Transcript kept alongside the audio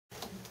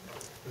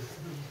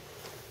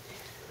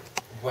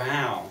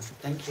Wow,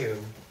 thank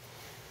you,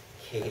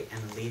 Kate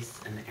and Elise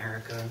and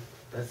Erica.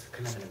 That's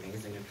kind of an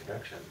amazing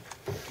introduction.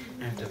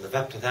 I have to live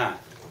up to that.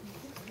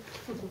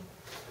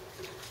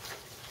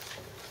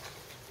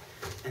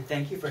 And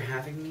thank you for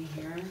having me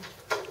here.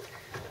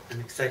 I'm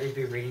excited to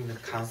be reading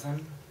with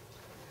Kazim.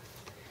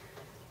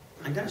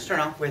 I'm going to start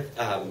off with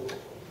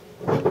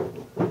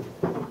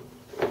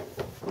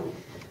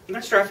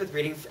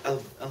reading a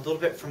little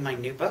bit from my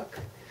new book.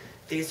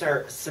 These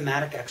are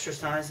somatic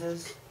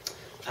exercises.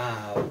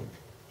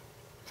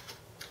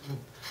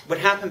 What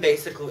happened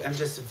basically, I'm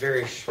just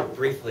very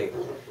briefly,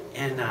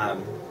 in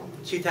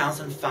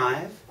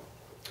 2005,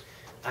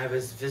 I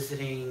was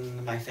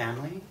visiting my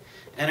family,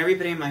 and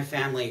everybody in my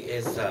family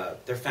is,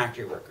 they're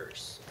factory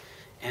workers.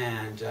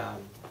 And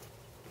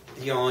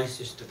they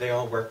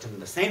all worked in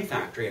the same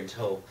factory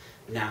until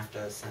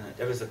NAFTA, and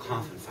it was a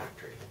coffin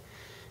factory.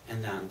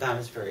 And that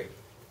was very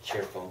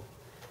cheerful.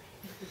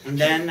 And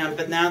then,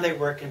 but now they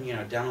work in,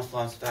 dental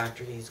floss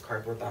factories,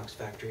 cardboard box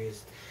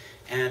factories,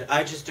 and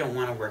I just don't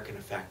want to work in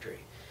a factory.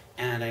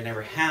 And I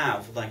never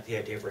have liked the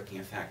idea of working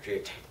in a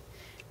factory.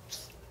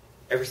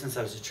 Ever since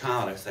I was a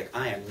child, I was like,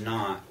 I am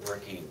not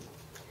working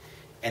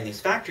in these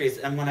factories.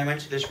 And when I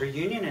went to this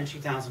reunion in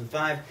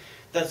 2005,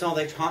 that's all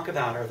they talk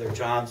about are their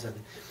jobs and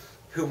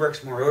who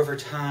works more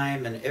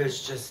overtime, and it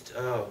was just,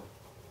 oh.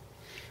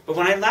 But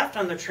when I left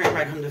on the train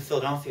ride home to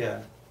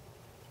Philadelphia,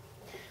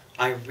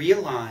 I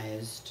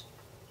realized,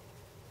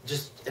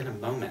 just in a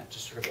moment,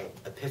 just sort of an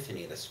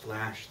epiphany, this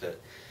flash, that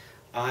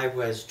I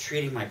was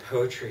treating my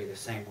poetry the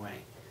same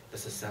way,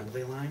 this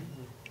assembly line,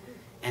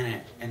 and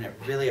it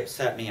really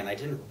upset me, and I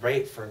didn't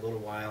write for a little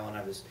while, and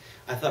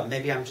I thought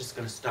maybe I'm just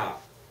going to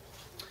stop.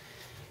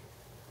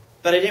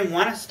 But I didn't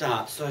want to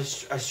stop, so I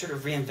sort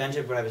of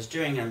reinvented what I was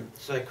doing, and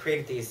so I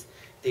created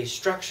these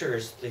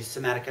structures, these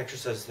somatic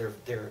exercises.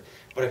 They're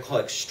what I call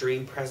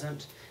extreme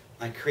present.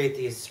 I create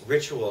these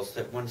rituals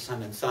that once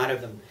I'm inside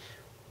of them,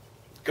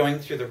 going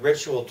through the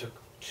ritual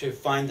to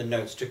find the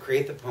notes, to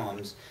create the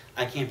poems,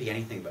 I can't be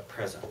anything but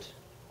present.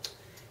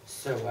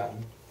 So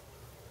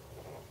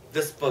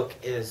this book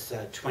is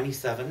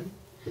 27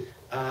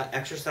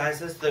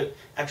 exercises. The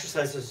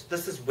exercises,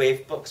 this is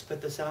Wave Books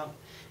put this out,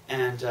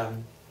 and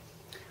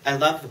I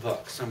love the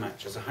book so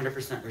much. It's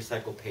 100%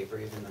 recycled paper,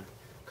 even the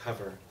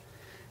cover.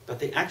 But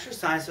the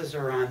exercises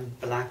are on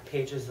black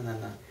pages, and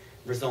then the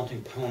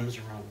resulting poems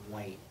are on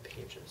white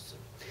pages.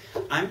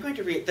 So I'm going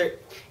to read. There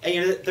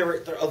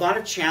were a lot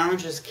of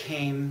challenges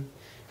came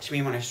to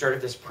me when I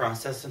started this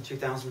process in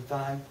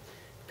 2005,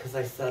 because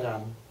I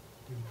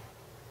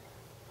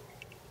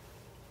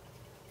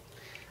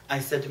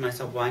said to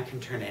myself, well, I can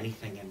turn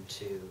anything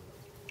into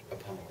a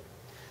poem.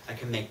 I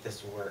can make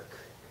this work.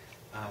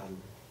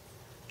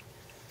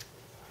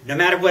 No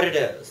matter what it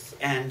is.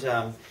 And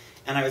I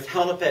was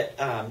held up at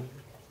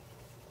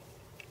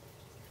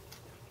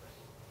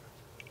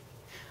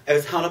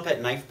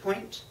knife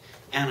point,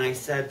 and I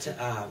said,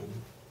 I'm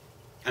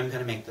going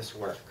to make this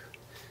work.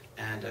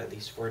 And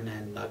these four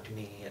men mugged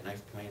me at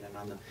knife point, and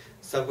on the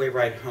subway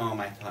ride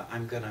home, I thought,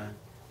 I'm going to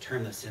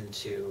turn this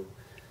into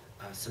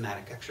a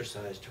somatic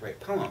exercise to write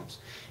poems.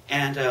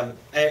 And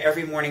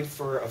every morning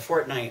for a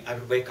fortnight, I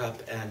would wake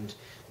up and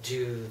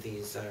do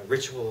these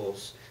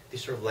rituals,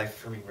 these sort of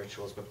life-affirming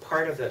rituals. But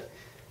part of the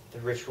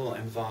ritual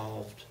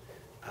involved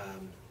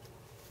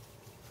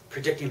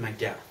predicting my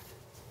death.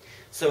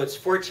 So it's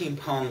 14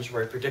 poems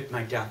where I predict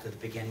my death at the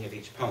beginning of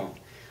each poem.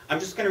 I'm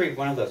just going to read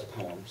one of those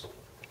poems.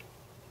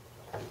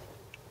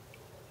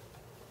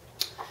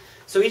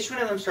 So each one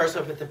of them starts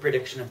off with the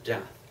prediction of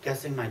death,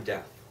 guessing my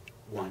death.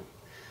 1.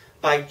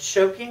 By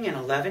choking in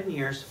 11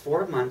 years,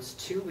 4 months,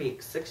 2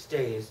 weeks, 6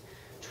 days,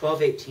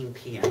 12:18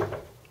 p.m.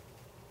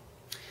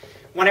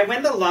 When I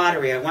win the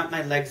lottery, I want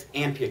my legs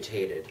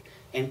amputated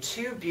and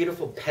 2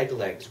 beautiful peg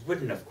legs,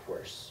 wooden of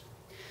course.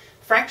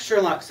 Frank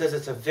Sherlock says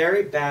it's a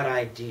very bad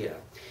idea.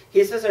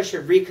 He says I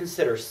should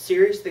reconsider,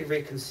 seriously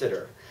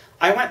reconsider.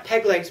 I want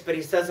peg legs, but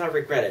he says I'll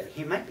regret it.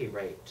 He might be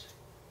right.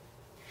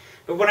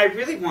 But what I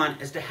really want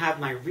is to have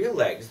my real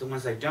legs, the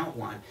ones I don't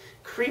want,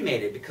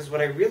 cremated, because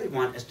what I really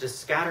want is to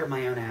scatter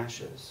my own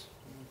ashes.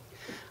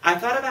 I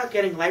thought about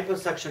getting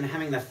liposuction and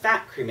having the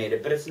fat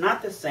cremated, but it's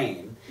not the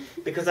same,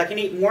 because I can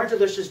eat more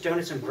delicious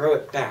donuts and grow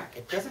it back.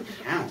 It doesn't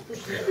count. It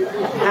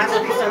has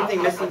to be something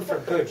missing for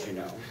good, you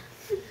know.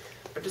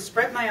 But to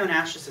spread my own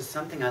ashes is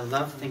something I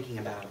love thinking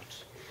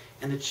about,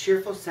 and the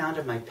cheerful sound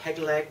of my peg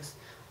legs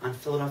on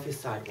Philadelphia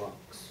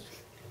sidewalks.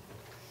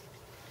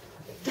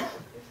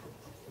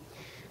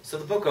 So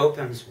the book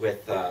opens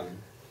with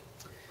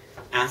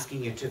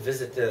asking you to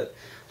visit the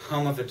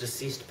home of a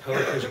deceased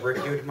poet whose work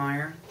you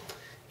admire.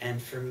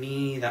 And for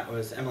me, that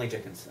was Emily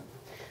Dickinson.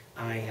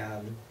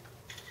 I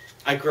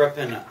grew up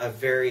in a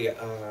very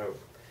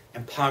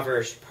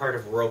impoverished part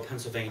of rural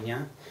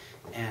Pennsylvania,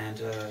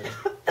 and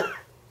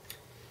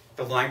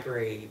the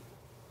library,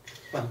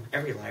 well,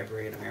 every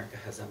library in America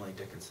has Emily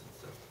Dickinson,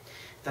 so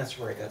that's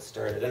where I got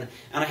started. And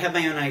I had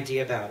my own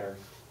idea about her.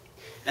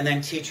 And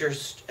then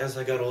teachers, as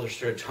I got older,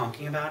 started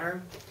talking about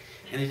her,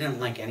 and they didn't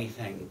like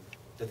anything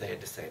that they had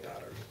to say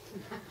about her.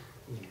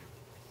 Yeah.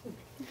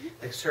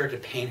 Like started to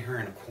paint her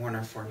in a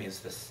corner for me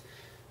as this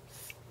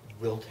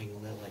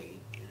wilting lily,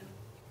 you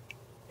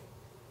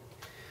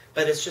know.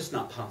 But it's just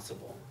not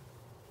possible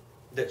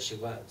that she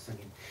was. I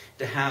mean,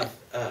 to have,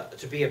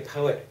 to be a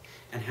poet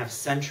and have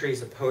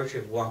centuries of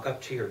poetry walk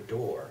up to your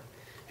door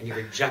and you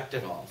reject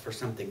it all for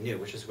something new,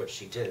 which is what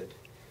she did.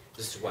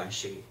 This is why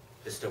she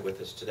is still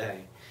with us today.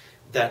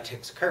 That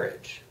takes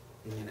courage.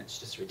 I mean, it's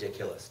just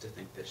ridiculous to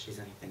think that she's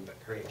anything but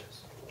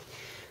courageous.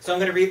 So I'm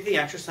going to read the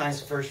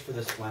exercise first for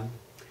this one.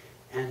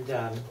 And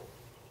come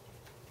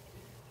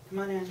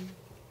on in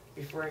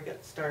before I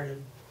get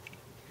started.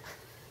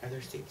 Are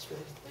there seats for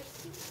this? There's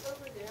seats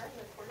over there in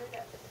the corner.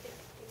 That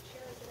big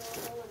chair is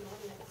available, and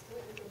one next to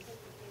it, you can take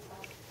the case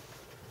off.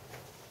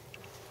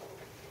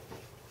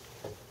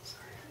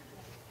 Sorry.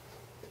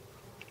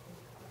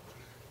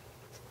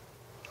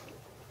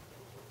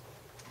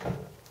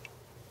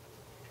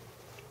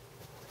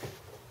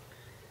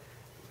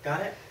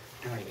 Got it?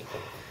 Alrighty.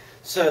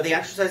 So the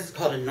exercise is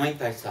called Anoint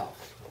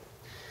Thyself.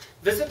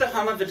 Visit the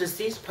home of a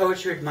deceased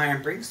poet you admire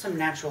and bring some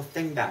natural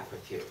thing back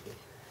with you.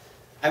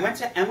 I went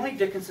to Emily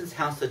Dickinson's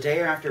house the day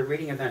after a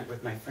reading event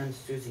with my friend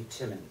Susie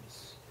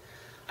Timmons.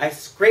 I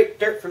scraped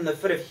dirt from the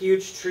foot of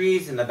huge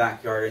trees in the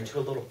backyard into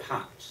a little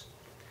pot.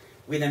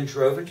 We then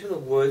drove into the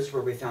woods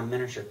where we found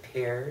miniature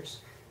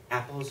pears,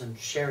 apples, and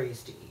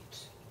cherries to eat.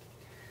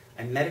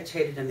 I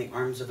meditated in the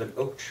arms of an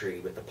oak tree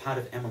with a pot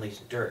of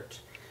Emily's dirt,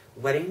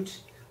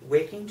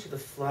 waking to the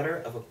flutter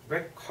of a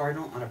red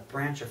cardinal on a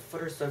branch a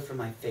foot or so from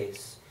my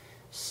face,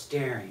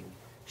 staring,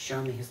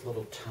 showing me his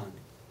little tongue.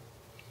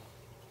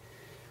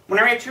 When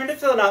I returned to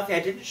Philadelphia,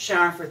 I didn't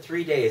shower for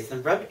 3 days,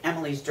 then rubbed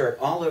Emily's dirt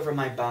all over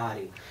my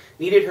body,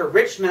 kneaded her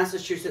rich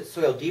Massachusetts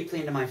soil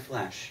deeply into my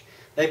flesh.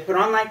 Then I put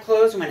on my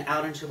clothes and went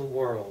out into the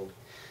world.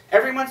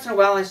 Every once in a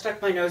while, I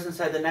stuck my nose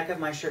inside the neck of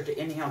my shirt to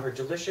inhale her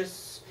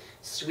delicious,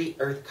 sweet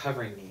earth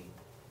covering me.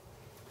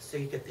 So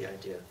you get the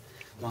idea.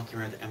 Walking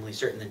around with Emily's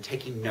dirt and then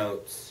taking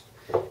notes.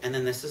 And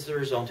then this is the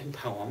resulting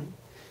poem.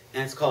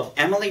 And it's called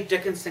Emily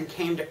Dickinson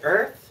Came to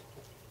Earth,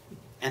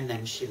 and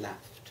Then She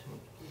Left.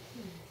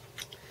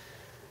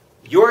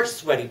 Your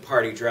sweaty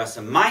party dress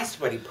and my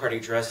sweaty party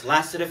dress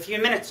lasted a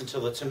few minutes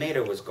until the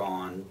tomato was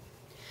gone.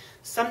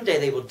 Someday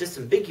they will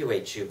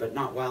disambiguate you, but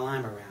not while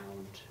I'm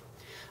around.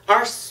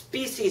 Our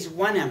species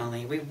won,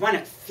 Emily. We won.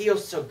 It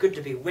feels so good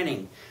to be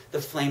winning.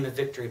 The flame of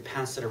victory,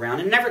 pass it around.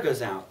 It never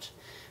goes out.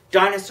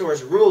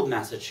 Dinosaurs ruled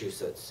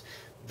Massachusetts.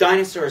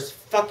 Dinosaurs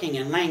fucking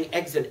and laying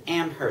eggs at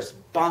Amherst,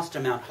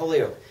 Boston, Mount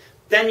Holyoke.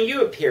 Then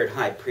you appeared,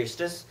 High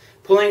Priestess,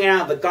 pulling it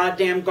out of the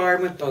goddamn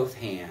garden with both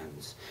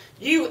hands.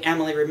 You,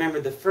 Emily,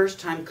 remembered the first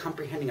time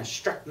comprehending a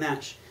struck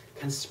match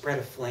can spread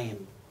a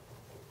flame.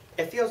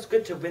 It feels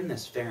good to win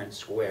this fair and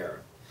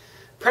square.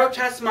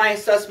 Protest my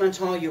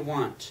assessment all you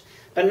want,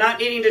 but not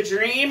needing to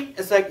dream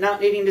is like not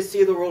needing to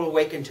see the world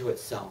awaken to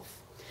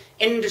itself.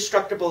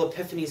 Indestructible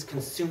epiphanies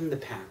consume the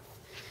path.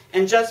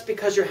 And just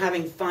because you're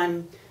having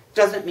fun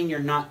doesn't mean you're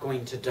not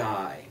going to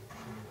die.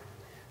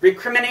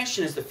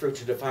 Recrimination is the fruit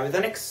to defy with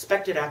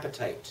unexpected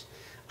appetite.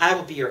 I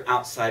will be your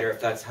outsider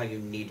if that's how you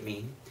need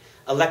me.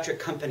 Electric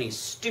companies'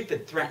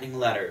 stupid threatening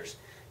letters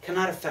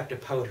cannot affect a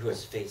poet who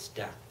has faced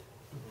death.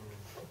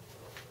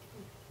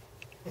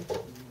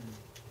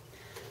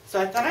 So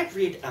I thought I'd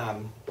read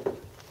a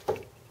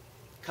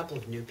couple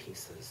of new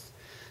pieces,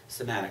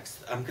 somatics.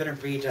 I'm going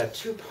to read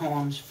 2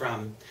 poems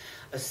from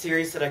a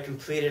series that I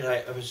completed.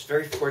 I was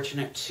very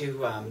fortunate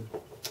to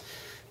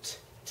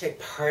take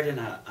part in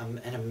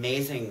an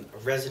amazing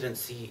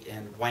residency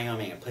in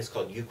Wyoming, a place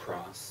called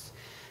Ucross.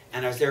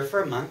 And I was there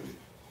for a month.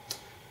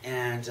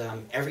 And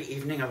every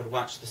evening I would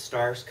watch the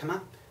stars come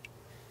up.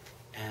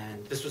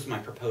 And this was my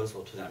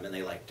proposal to them, and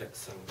they liked it.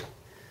 So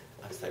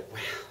I was like, wow.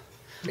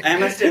 I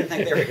almost didn't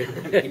think they were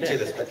going to make me do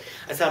this. But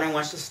I thought I'm going to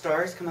watch the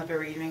stars come up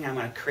every evening. I'm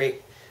going to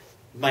create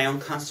my own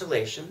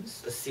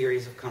constellations, a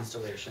series of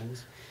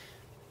constellations.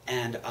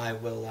 And I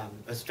will,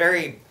 it was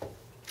very,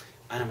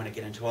 I don't want to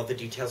get into all the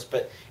details,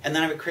 and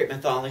then I would create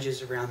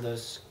mythologies around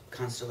those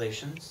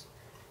constellations.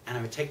 And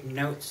I would take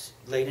notes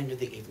late into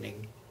the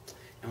evening.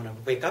 And when I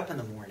would wake up in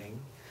the morning,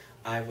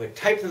 I would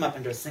type them up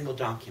into a single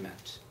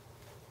document.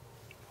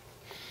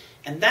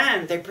 And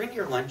then they bring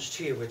your lunch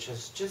to you, which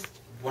is just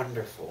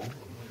wonderful.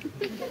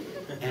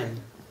 And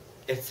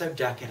it's so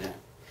decadent.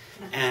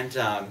 And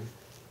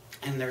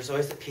there's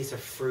always a piece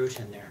of fruit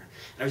in there.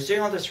 And I was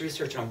doing all this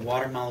research on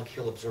water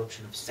molecule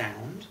absorption of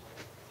sound.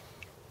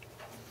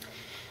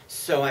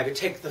 So I would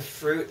take the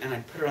fruit and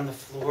I'd put it on the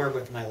floor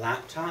with my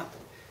laptop.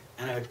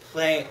 And I would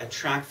play a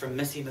track from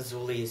Missy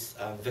Mazzuli's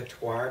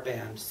Victoire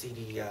band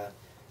CD,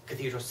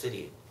 Cathedral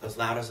City, as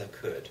loud as I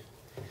could.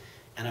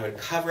 And I would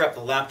cover up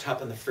the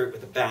laptop and the fruit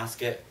with a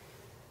basket,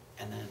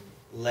 and then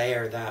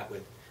layer that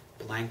with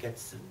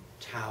blankets and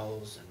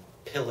towels and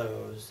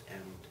pillows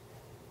and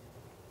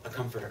a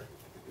comforter.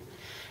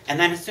 And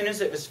then as soon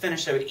as it was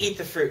finished, I would eat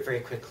the fruit very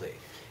quickly.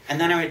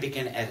 And then I would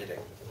begin editing.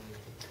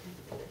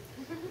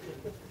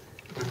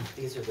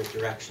 These are the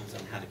directions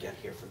on how to get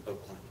here from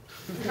Oakland.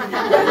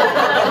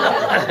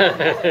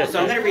 So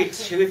I'm going to read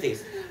 2 of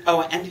these.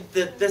 Oh, and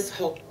this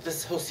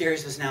whole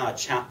series is now a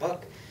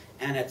chapbook,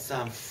 and it's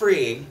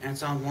free and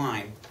it's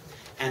online.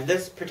 And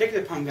this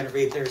particular poem I'm going to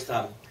read, there's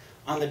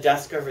on the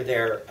desk over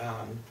there.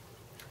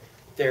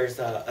 There's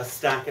a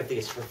stack of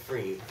these for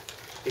free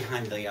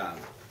behind the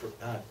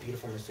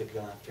beautiful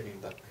marsupial afternoon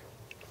book.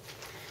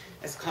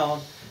 It's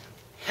called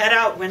 "Head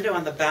Out Window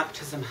on the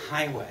Baptism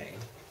Highway.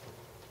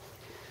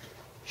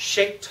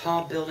 Shake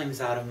tall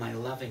buildings out of my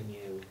loving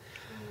you.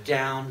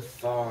 Down,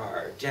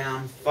 far,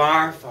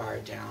 far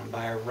down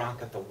by a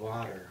rock at the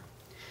water.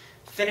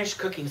 Finish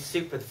cooking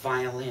soup with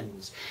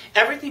violins.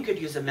 Everything could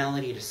use a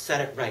melody to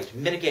set it right,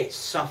 mitigate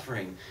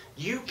suffering.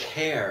 You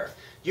care.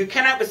 You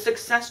cannot with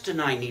success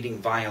deny needing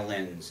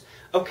violins.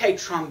 Okay,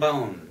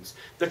 trombones.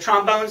 The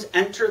trombones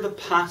enter the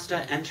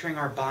pasta entering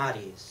our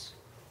bodies.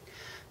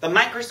 The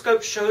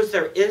microscope shows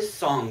there is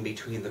song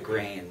between the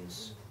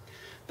grains.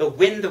 The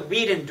wind the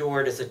wheat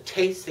endured is a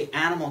taste the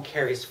animal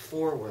carries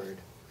forward.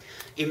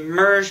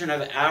 Immersion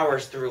of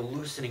hours through a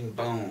loosening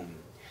bone.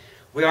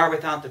 We are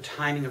without the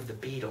timing of the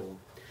beetle,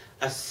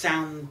 a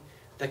sound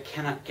that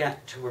cannot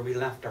get to where we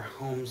left our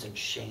homes in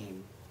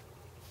shame.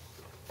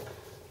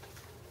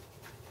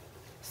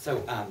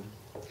 So,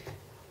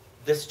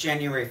 this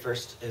January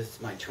 1st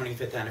is my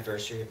 25th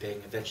anniversary of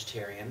being a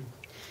vegetarian.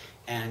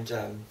 And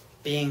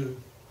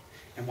being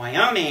in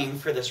Wyoming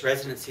for this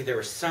residency, there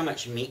was so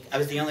much meat. I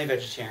was the only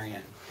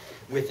vegetarian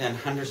within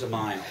hundreds of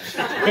miles.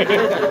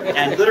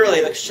 And literally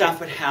the chef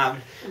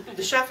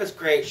was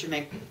great. She'd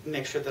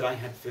make sure that I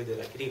had food that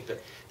I could eat, but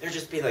there'd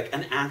just be like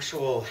an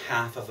actual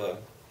half of a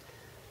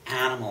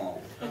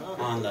animal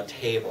on the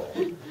table.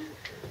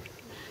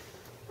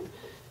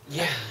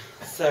 Yeah,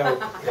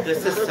 so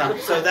this is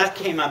so that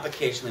came up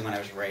occasionally when I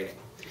was writing.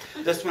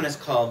 This one is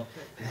called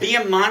 "Be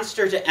a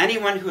Monster to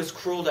Anyone Who is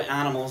Cruel to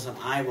Animals, and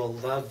I Will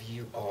Love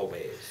You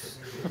Always,"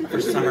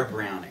 for Summer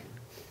Browning.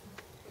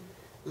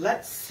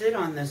 Let's sit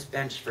on this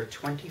bench for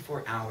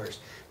 24 hours,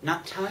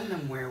 not telling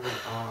them where we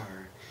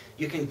are.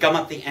 You can gum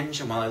up the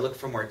engine while I look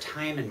for more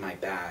time in my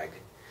bag.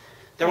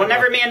 There will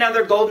never be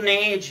another golden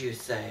age, you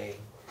say.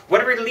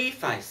 What a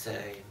relief, I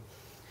say.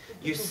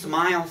 You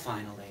smile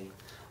finally.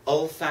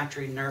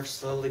 Olfactory nerves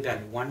slowly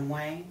bend one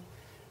way,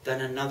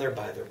 then another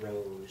by the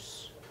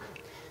rows.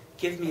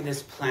 Give me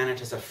this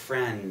planet as a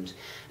friend,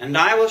 and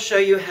I will show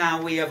you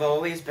how we have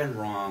always been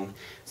wrong.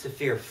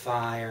 Severe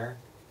fire,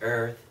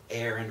 earth,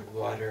 air, and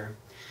water.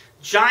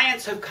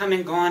 Giants have come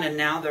and gone, and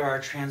now there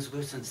are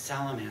translucent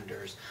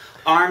salamanders,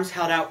 arms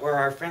held out where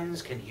our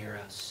friends can hear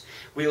us.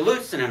 We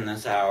loosen in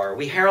this hour.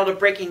 We herald a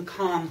breaking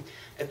calm,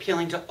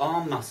 appealing to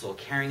all muscle,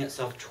 carrying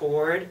itself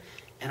toward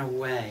and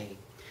away,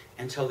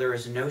 until there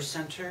is no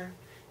center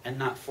and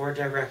not four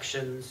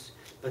directions,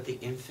 but the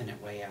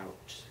infinite way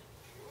out.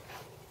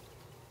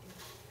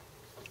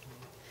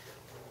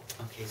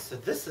 Okay, so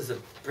this is a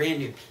brand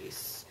new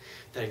piece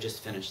that I just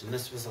finished, and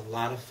this was a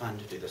lot of fun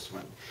to do this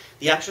one.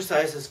 The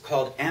exercise is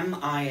called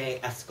MIA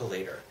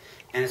Escalator,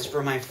 and it's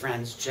for my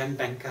friends Jen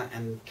Benka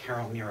and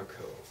Carol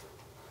Mirakov.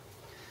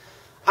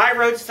 I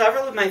rode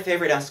several of my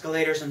favorite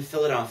escalators in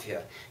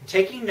Philadelphia,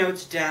 taking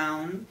notes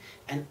down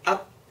and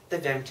up the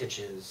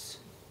vantages.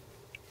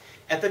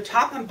 At the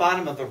top and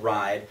bottom of the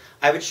ride,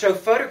 I would show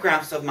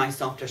photographs of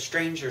myself to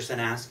strangers and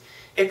ask,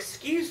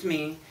 "Excuse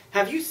me,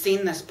 have you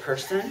seen this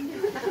person?"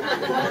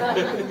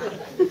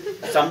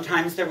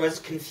 Sometimes there was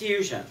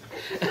confusion.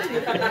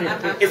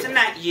 "Isn't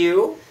that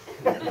you?"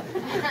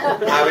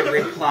 I would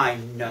reply,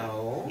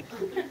 "No.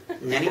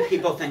 Many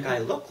people think I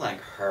look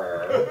like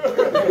her.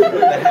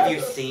 But have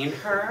you seen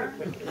her?"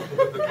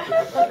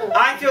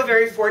 I feel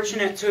very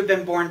fortunate to have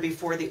been born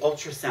before the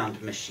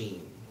ultrasound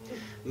machine.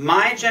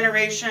 My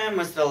generation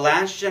was the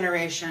last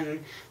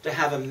generation to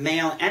have a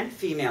male and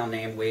female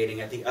name waiting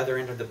at the other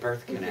end of the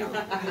birth canal.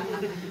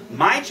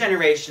 My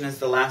generation is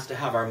the last to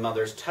have our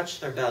mothers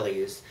touch their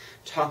bellies,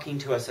 talking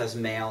to us as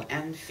male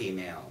and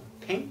female,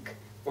 pink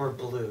or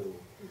blue.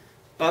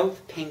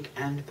 Both pink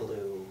and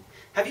blue.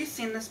 Have you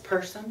seen this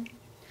person?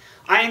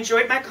 I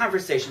enjoyed my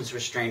conversations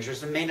with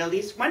strangers and made at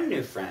least one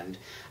new friend,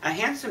 a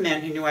handsome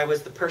man who knew I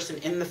was the person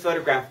in the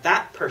photograph,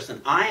 that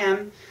person, I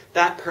am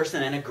that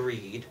person, and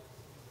agreed.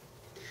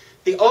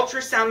 The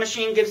ultrasound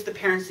machine gives the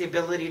parents the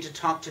ability to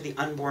talk to the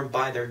unborn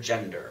by their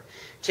gender,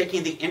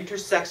 taking the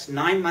intersex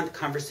 9-month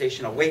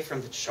conversation away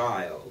from the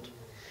child.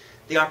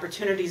 The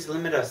opportunities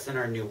limit us in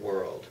our new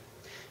world.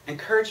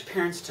 Encourage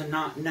parents to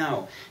not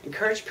know.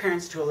 Encourage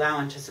parents to allow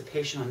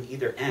anticipation on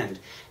either end.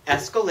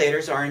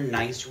 Escalators are a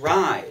nice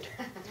ride.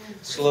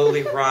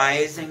 Slowly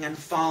rising and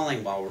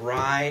falling while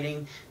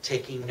riding,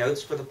 taking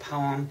notes for the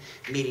poem,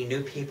 meeting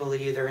new people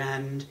at either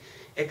end.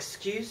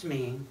 Excuse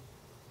me,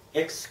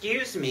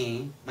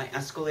 my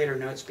escalator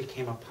notes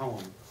became a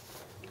poem.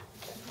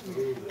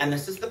 And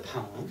this is the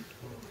poem.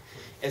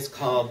 It's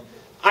called,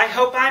 "I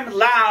Hope I'm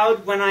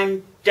Loud When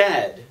I'm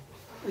Dead."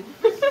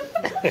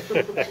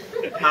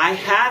 I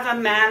have a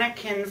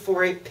mannequin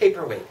for a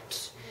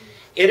paperweight.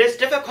 It is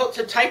difficult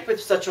to type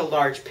with such a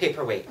large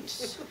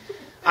paperweight.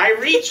 I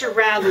reach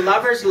around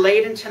lovers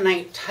late into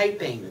night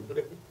typing.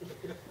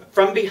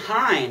 From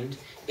behind,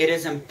 it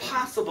is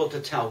impossible to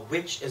tell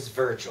which is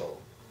Virgil.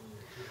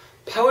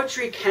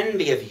 Poetry can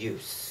be of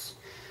use.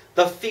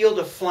 The field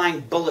of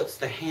flying bullets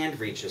the hand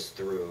reaches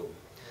through.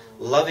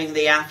 Loving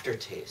the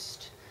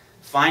aftertaste.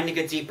 Finding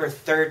a deeper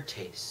third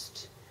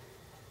taste.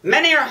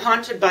 Many are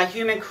haunted by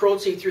human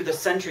cruelty through the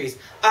centuries.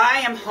 I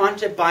am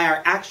haunted by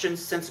our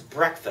actions since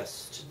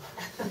breakfast.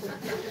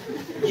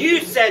 You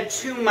said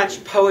too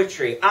much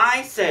poetry.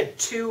 I said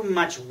too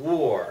much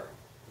war.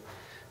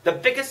 The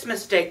biggest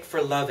mistake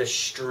for love is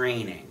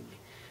straining.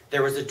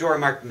 There was a door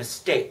marked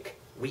mistake.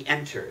 We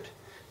entered.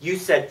 You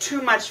said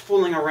too much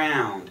fooling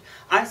around.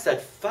 I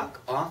said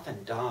fuck off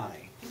and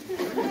die.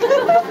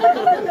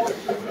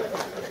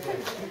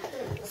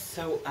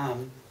 So,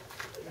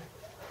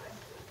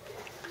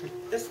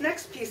 this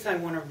next piece I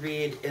want to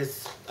read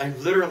is, I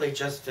literally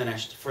just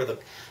finished for the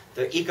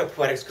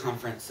Eco-Poetics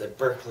Conference at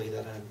Berkeley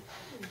that I'm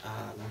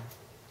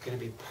going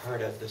to be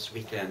part of this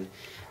weekend.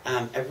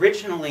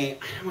 Originally, I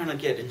don't want to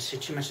get into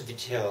too much of the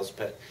details,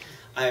 but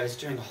I was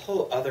doing a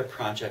whole other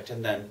project,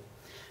 and then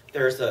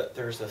there's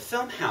a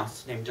film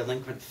house named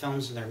Delinquent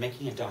Films, and they're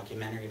making a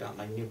documentary about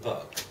my new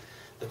book,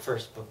 the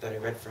first book that I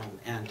read from,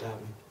 and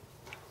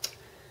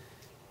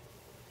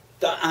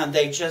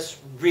they just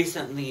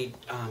recently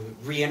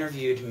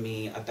re-interviewed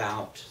me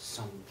about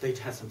they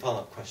had some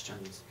follow-up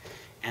questions,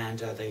 and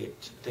they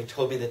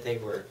told me that they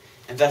were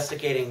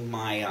investigating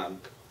my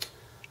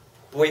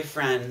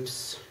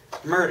boyfriend's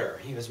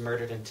murder. He was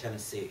murdered in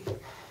Tennessee,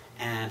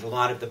 and a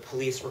lot of the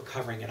police were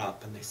covering it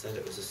up, and they said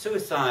it was a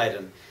suicide,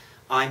 and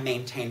I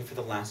maintained for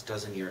the last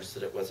dozen years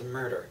that it was a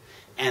murder,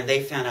 and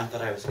they found out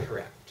that I was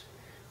correct.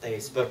 They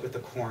spoke with the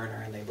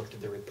coroner, and they looked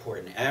at the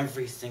report, and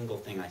every single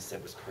thing I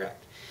said was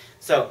correct.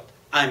 So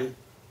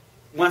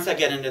once I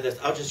get into this,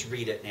 I'll just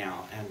read it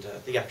now, and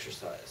the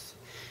exercise.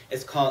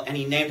 It's called, and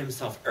he named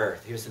himself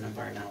Earth. He was an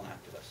environmental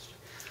activist.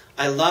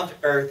 I loved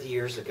Earth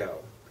years ago.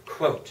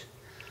 Quote,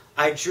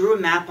 I drew a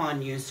map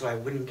on you so I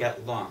wouldn't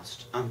get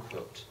lost,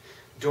 unquote.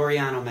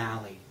 Dorian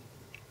O'Malley.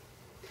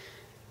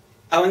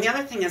 Oh, and the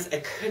other thing is, I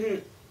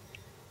couldn't,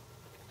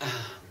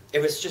 it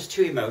was just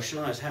too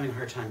emotional. I was having a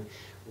hard time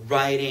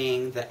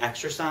writing the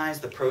exercise,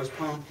 the prose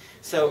poem.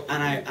 So,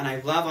 and I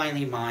love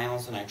Eileen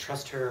Myles, and I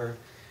trust her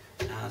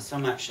so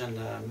much, and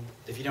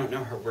if you don't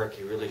know her work,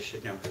 you really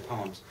should know her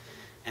poems.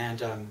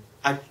 And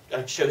I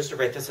chose to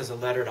write this as a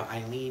letter to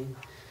Eileen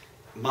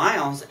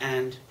Myles,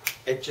 and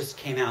it just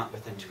came out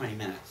within 20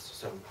 minutes.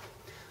 So,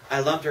 I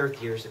loved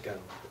Earth years ago.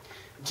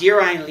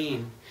 Dear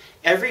Eileen,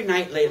 every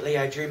night lately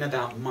I dream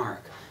about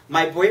Mark,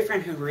 my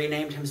boyfriend who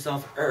renamed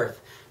himself Earth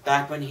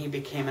back when he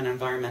became an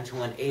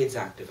environmental and AIDS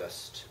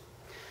activist.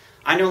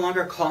 I no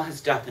longer call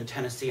his death in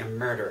Tennessee a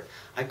murder.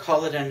 I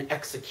call it an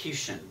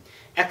execution.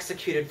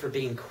 Executed for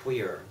being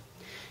queer.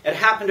 It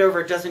happened over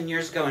a dozen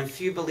years ago, and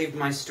few believed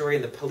my story,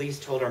 and the police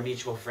told our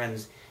mutual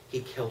friends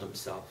he killed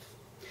himself.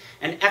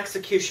 An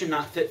execution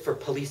not fit for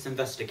police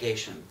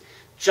investigation.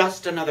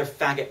 Just another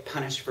faggot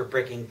punished for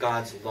breaking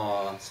God's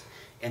laws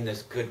in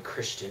this good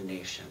Christian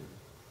nation.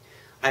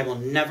 I will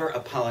never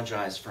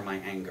apologize for my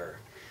anger.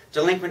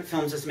 Delinquent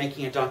Films is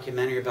making a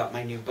documentary about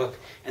my new book,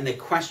 and they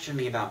questioned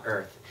me about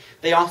Earth.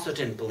 They also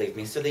didn't believe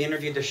me, so they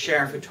interviewed the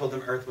sheriff who told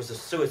them Earth was a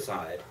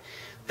suicide.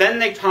 Then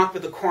they talked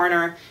with the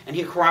coroner, and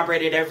he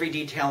corroborated every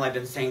detail I've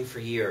been saying for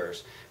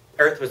years.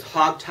 Earth was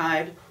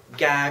hogtied,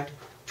 gagged,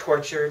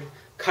 tortured,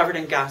 covered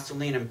in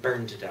gasoline, and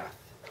burned to death.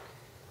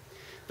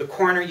 The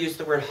coroner used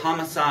the word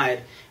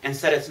homicide and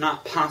said it's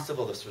not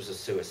possible this was a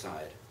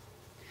suicide.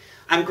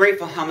 I'm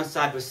grateful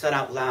homicide was said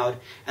out loud,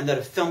 and that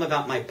a film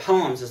about my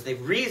poems, as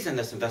they've reasoned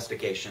this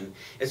investigation,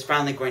 is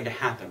finally going to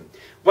happen.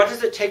 What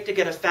does it take to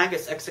get a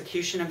faggot's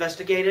execution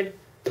investigated?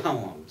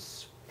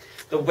 Poems.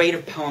 The weight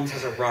of poems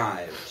has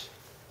arrived.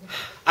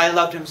 I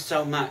loved him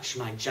so much,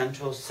 my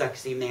gentle,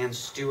 sexy man,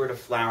 steward of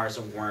flowers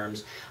and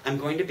worms. I'm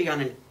going to be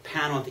on a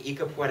panel at the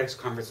Eco-Poetics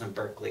Conference in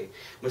Berkeley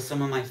with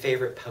some of my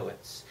favorite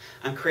poets.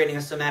 I'm creating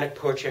a somatic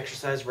poetry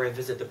exercise where I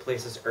visit the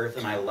places Earth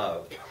and I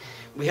loved.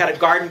 We had a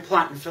garden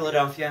plot in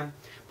Philadelphia,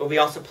 but we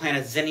also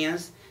planted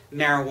zinnias,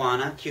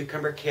 marijuana,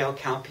 cucumber, kale,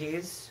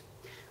 cowpeas,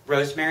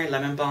 rosemary,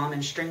 lemon balm,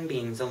 and string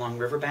beans along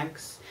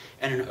riverbanks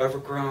and in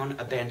overgrown,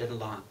 abandoned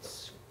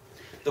lots.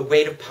 The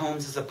weight of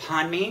poems is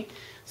upon me,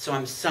 so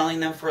I'm selling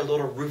them for a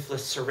little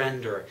ruthless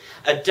surrender.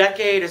 A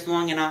decade is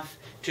long enough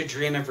to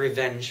dream of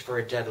revenge for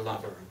a dead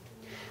lover.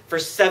 For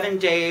 7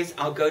 days,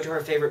 I'll go to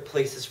her favorite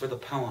places for the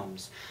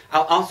poems.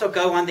 I'll also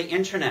go on the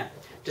internet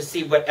to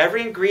see what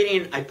every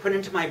ingredient I put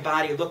into my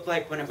body looked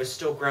like when it was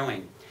still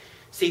growing.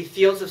 See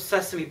fields of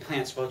sesame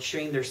plants while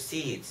chewing their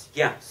seeds.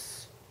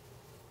 Yes.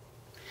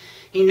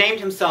 He named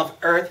himself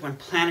Earth when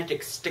planet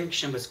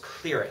extinction was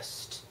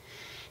clearest.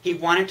 He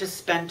wanted to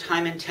spend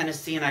time in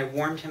Tennessee, and I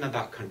warned him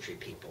about country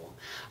people.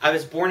 I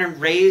was born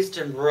and raised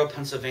in rural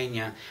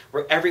Pennsylvania,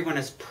 where everyone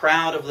is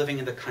proud of living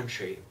in the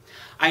country.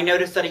 I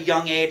noticed at a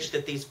young age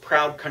that these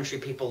proud country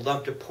people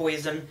love to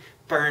poison,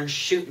 burn,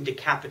 shoot, and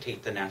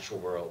decapitate the natural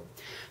world.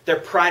 Their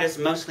pride is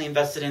mostly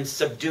invested in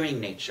subduing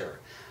nature,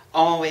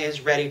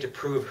 always ready to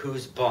prove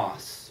who's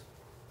boss.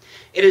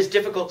 It is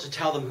difficult to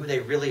tell them who they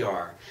really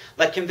are,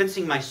 like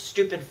convincing my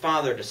stupid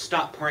father to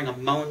stop pouring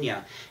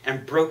ammonia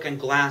and broken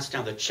glass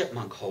down the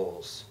chipmunk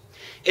holes.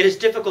 It is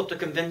difficult to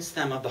convince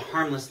them of the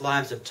harmless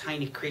lives of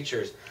tiny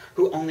creatures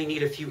who only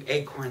need a few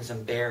acorns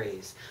and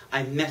berries.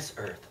 I miss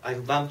Earth. I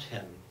loved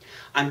him.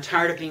 I'm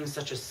tired of being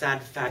such a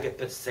sad faggot,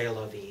 but c'est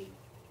la vie.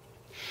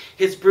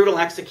 His brutal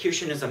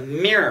execution is a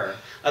mirror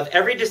of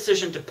every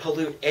decision to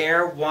pollute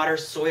air, water,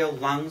 soil,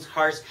 lungs,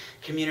 hearts,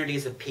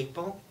 communities of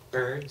people,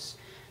 birds,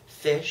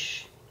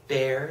 fish,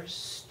 bears.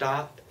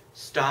 Stop,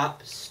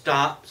 stop,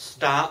 stop,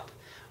 stop.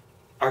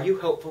 Are you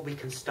hopeful we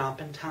can stop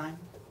in time?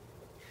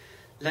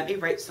 Let me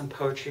write some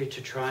poetry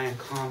to try and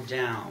calm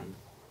down.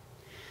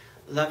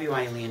 Love you,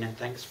 Eileen, and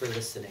thanks for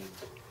listening.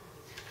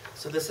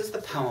 So this is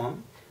the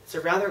poem. It's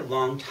a rather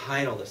long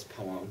title, this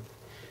poem.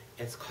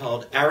 It's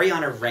called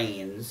Ariana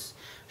Reigns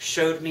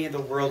Showed Me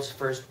the World's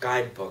First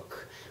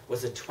Guidebook,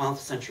 was a 12th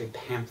century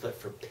pamphlet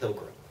for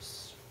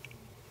pilgrims.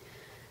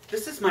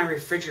 This is my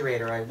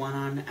refrigerator I won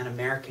on an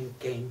American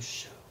game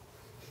show.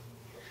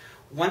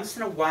 Once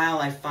in a while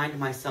I find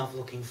myself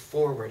looking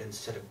forward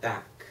instead of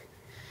back.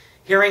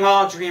 Hearing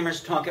all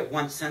dreamers talk at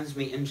once sends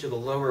me into the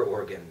lower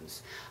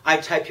organs. I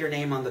type your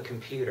name on the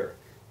computer,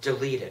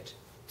 delete it,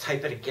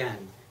 type it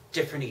again,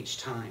 different each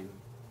time.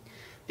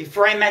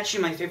 Before I met you,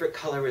 my favorite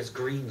color was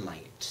green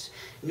light.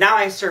 Now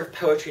I serve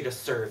poetry to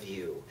serve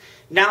you.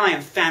 Now I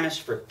am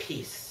famished for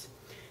peace.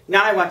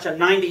 Now I watch a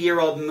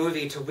 90-year-old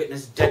movie to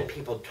witness dead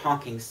people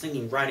talking,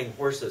 singing, riding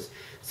horses.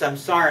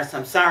 Samsara,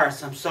 samsara,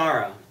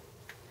 samsara.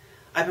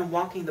 I've been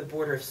walking the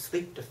border of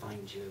sleep to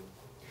find you,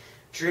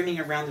 dreaming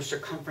around the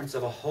circumference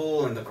of a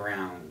hole in the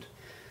ground.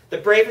 The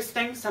bravest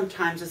thing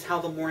sometimes is how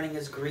the morning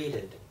is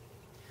greeted.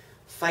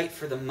 Fight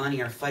for the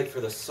money or fight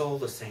for the soul,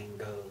 the saying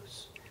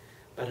goes.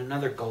 But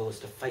another goal is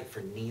to fight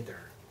for neither.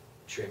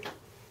 Drip,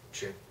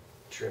 drip,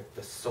 drip,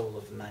 the soul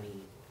of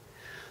money.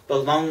 The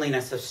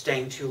loneliness of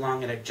staying too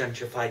long in a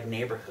gentrified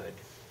neighborhood.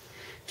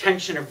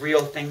 Tension of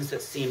real things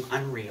that seem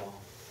unreal.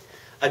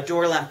 A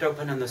door left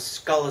open and the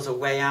skull as a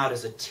way out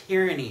is a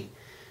tyranny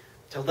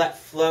to let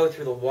flow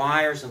through the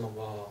wires in the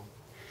wall.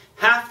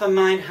 Half the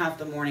mind, half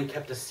the morning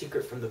kept a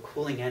secret from the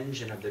cooling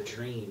engine of the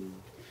dream.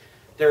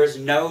 There is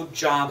no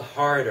job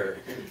harder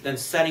than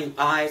setting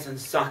eyes and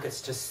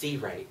sockets to see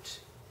right.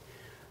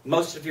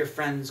 Most of your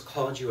friends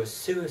called you a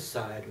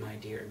suicide, my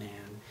dear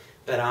man,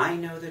 but I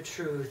know the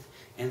truth,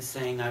 and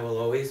saying I will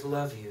always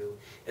love you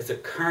is a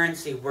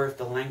currency worth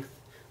the length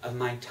of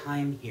my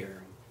time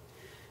here.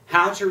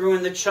 How to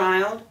Ruin the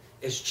Child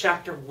is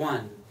chapter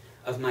 1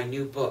 of my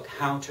new book,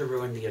 How to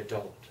Ruin the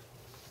Adult.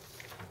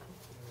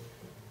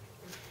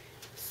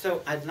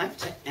 So I'd like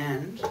to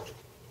end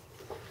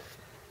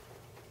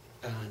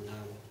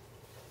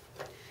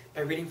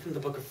by reading from the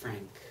Book of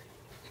Frank.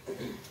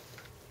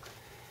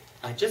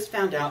 I just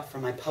found out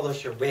from my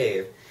publisher,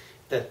 Wave,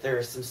 that there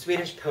are some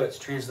Swedish poets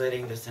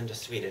translating this into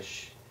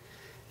Swedish.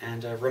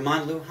 And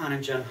Roman Lujan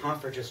and Jen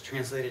Hoffer just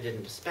translated it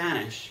into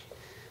Spanish.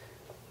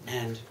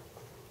 And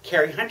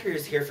Carrie Hunter,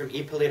 who's here from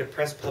Ippolita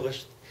Press,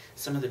 published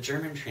some of the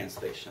German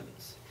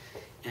translations.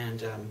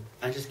 And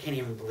I just can't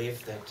even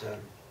believe that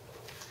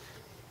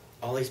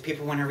all these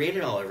people want to read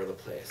it all over the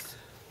place.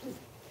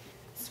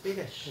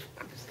 Swedish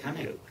is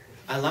coming.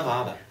 I love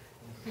ABBA.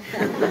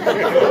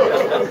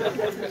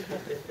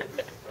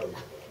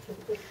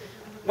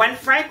 When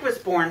Frank was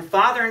born,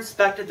 Father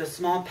inspected the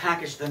small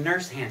package the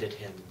nurse handed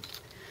him.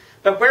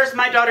 But where's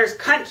my daughter's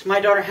cunt?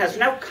 My daughter has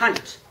no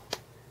cunt.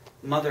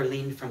 Mother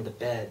leaned from the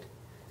bed.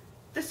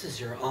 This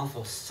is your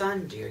awful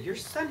son, dear. Your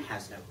son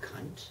has no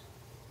cunt.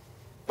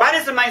 Why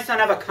doesn't my son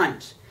have a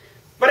cunt?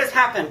 What has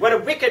happened? What a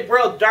wicked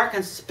world, dark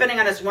and spinning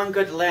on its one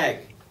good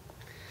leg.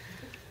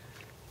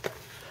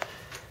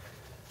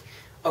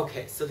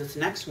 Okay, so this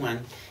next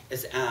one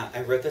is,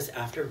 I wrote this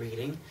after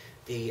reading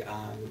the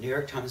New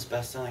York Times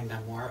bestselling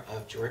memoir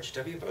of George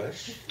W.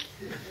 Bush,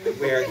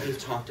 where he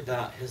talked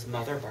about his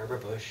mother, Barbara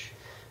Bush,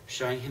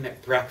 showing him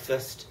at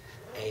breakfast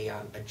a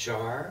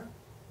jar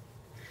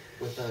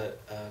with a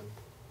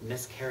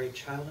miscarried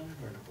child in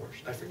it, or an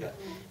abortion, I forget,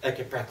 like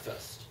at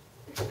breakfast.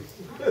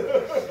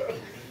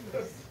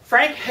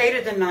 Frank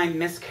hated the 9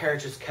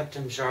 miscarriages kept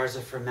in jars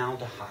of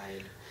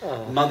formaldehyde.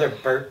 Mother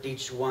burped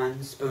each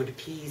one, spooned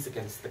peas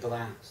against the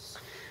glass.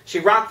 She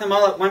rocked them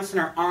all at once in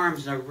her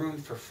arms, no room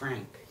for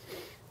Frank.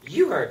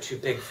 You are too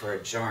big for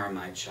a jar,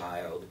 my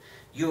child.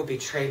 You will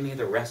betray me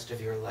the rest of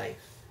your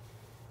life.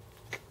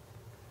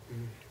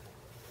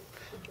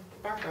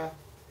 Barbara.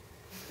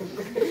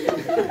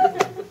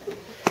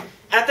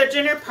 At the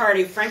dinner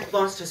party, Frank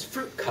lost his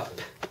fruit cup.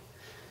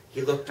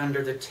 He looked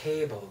under the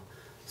table,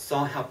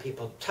 saw how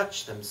people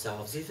touched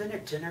themselves, even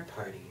at dinner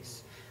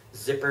parties.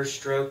 Zipper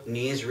stroked,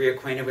 knees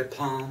reacquainted with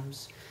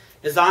palms.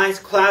 His eyes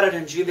clouded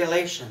in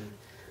jubilation.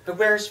 But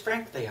where is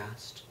Frank, they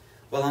asked,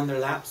 while on their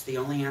laps the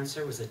only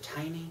answer was a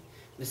tiny,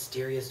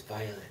 mysterious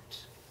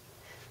violet.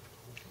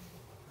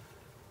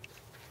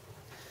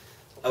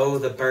 Oh,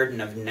 the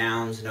burden of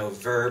nouns no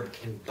verb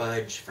can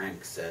budge,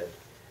 Frank said.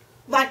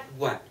 Like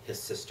what? His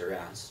sister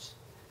asked.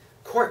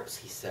 Corpse,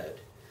 he said.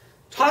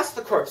 Toss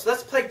the corpse.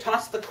 Let's play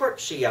toss the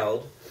corpse, she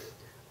yelled.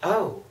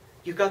 "Oh,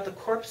 you got the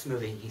corpse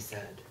moving," he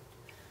said.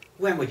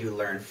 "When would you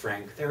learn,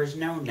 Frank? There is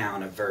no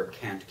noun a verb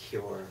can't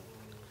cure."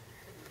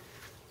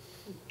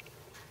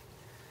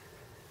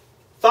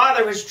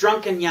 Father was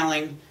drunk and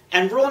yelling,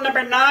 "And rule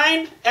number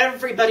 9,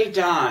 everybody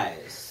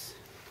dies."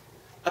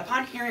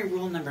 Upon hearing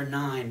rule number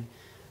 9,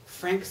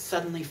 Frank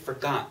suddenly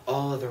forgot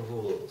all other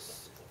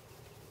rules.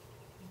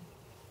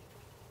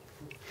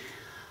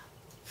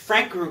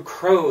 Frank grew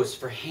crows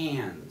for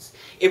hands.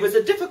 It was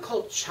a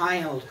difficult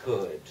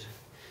childhood.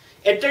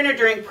 At dinner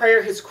during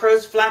prayer, his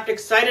crows flapped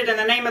excited in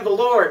the name of the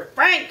Lord.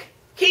 "Frank,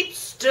 keep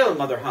still,"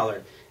 Mother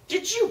hollered.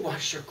 "Did you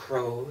wash your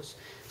crows?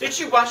 Did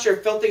you wash your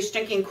filthy,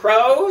 stinking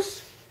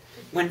crows?"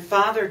 When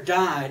Father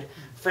died,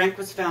 Frank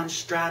was found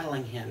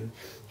straddling him,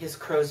 his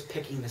crows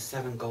picking the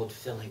 7 gold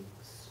fillings.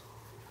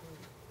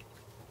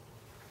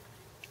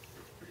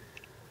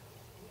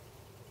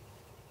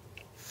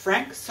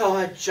 Frank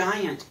saw a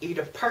giant eat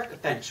a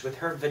park bench with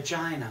her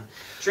vagina,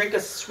 drink a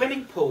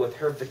swimming pool with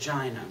her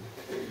vagina.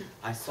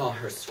 "I saw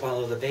her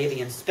swallow the baby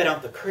and spit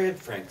out the crib,"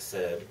 Frank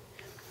said.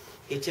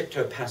 He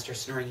tiptoed past her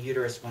snoring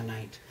uterus one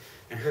night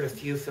and heard a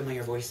few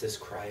familiar voices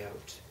cry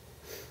out.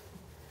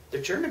 The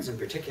Germans in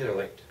particular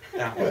liked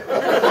that one.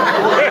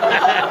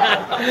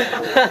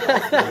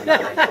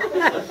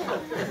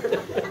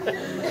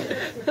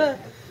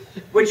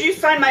 "Would you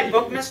sign my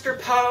book, Mr.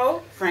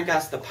 Poe?" Frank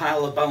asked the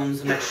pile of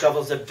bones amid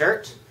shovels of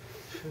dirt.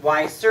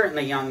 "Why,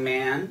 certainly, young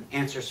man,"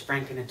 answers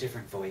Frank in a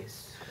different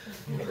voice.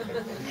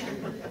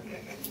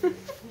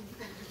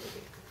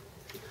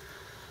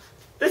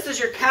 "This is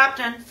your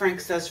captain," Frank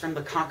says from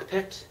the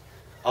cockpit.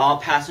 "All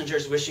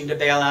passengers wishing to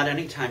bail out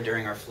any time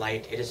during our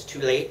flight. It is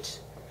too late.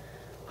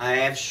 I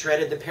have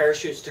shredded the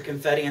parachutes to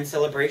confetti in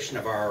celebration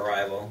of our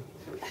arrival."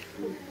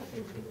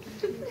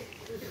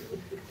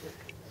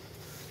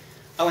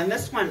 Oh, and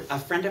this one, a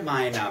friend of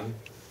mine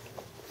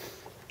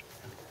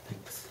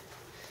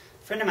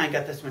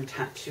got this one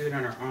tattooed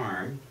on her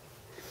arm.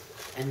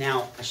 And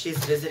now she's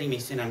visiting me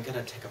soon. I'm going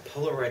to take a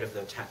Polaroid of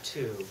the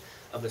tattoo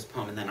of this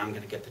poem, and then I'm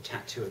going to get the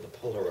tattoo of the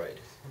Polaroid.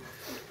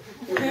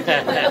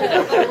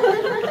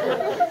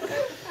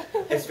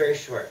 It's very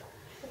short.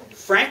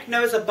 "Frank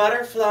knows a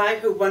butterfly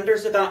who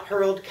wonders about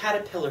her old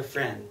caterpillar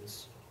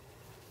friends."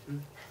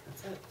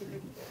 That's it.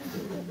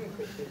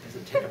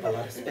 Doesn't take up a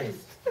lot of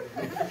space.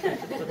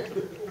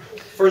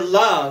 For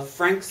love,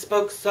 Frank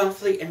spoke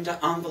softly into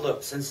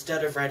envelopes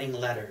instead of writing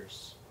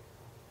letters.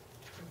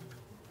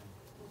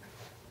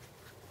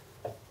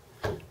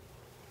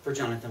 For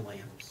Jonathan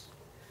Williams.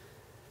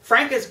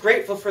 Frank is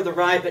grateful for the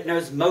ride, but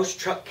knows most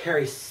truck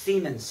carry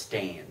semen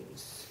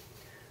stains.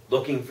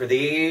 "Looking for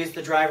these?"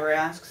 the driver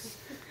asks,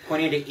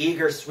 pointing to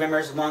eager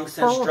swimmers long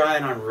since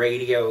dried on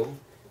radio,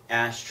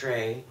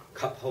 ashtray,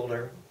 cup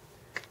holder.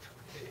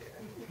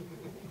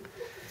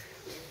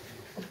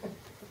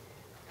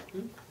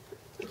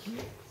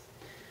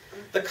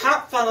 The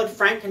cop followed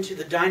Frank into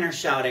the diner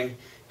shouting,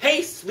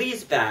 "Hey,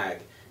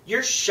 sleazebag,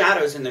 your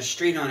shadow's in the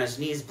street on his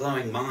knees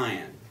blowing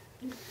mine."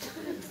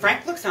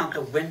 Frank looks out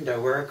the window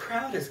where a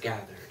crowd is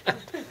gathered.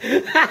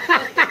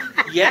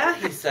 "Yeah,"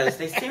 he says,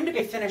 "they seem to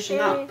be finishing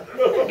up."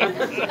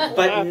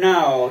 But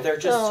no, they're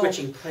just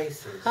switching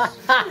places.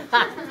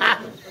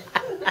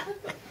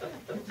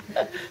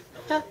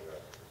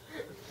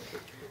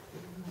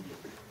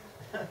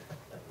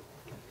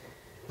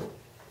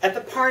 At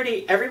the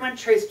party, everyone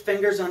traced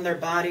fingers on their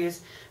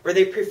bodies where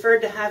they preferred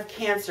to have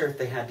cancer if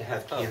they had to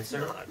have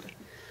cancer.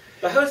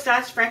 The host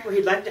asked Frank where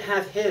he'd like to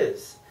have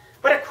his.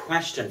 "What a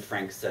question,"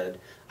 Frank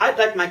said. "I'd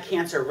like my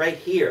cancer right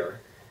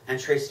here," and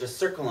traced a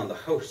circle on the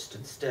host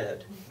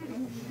instead.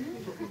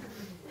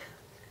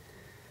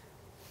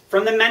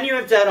 From the menu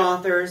of dead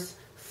authors,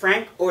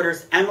 Frank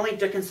orders Emily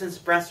Dickinson's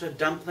breast with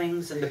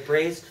dumplings and the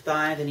braised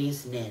thigh the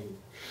niece nin.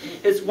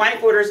 His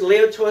wife orders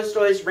Leo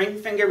Tolstoy's ring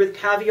finger with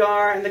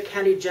caviar and the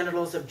candied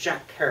genitals of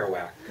Jack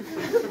Kerouac.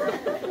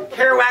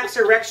 Kerouac's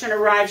erection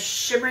arrives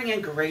shimmering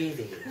in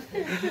gravy.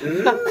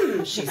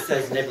 "Mmm," she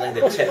says, nibbling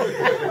the tip.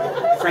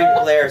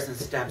 Frank glares and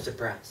stabs a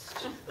breast.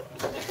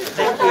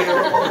 Thank you.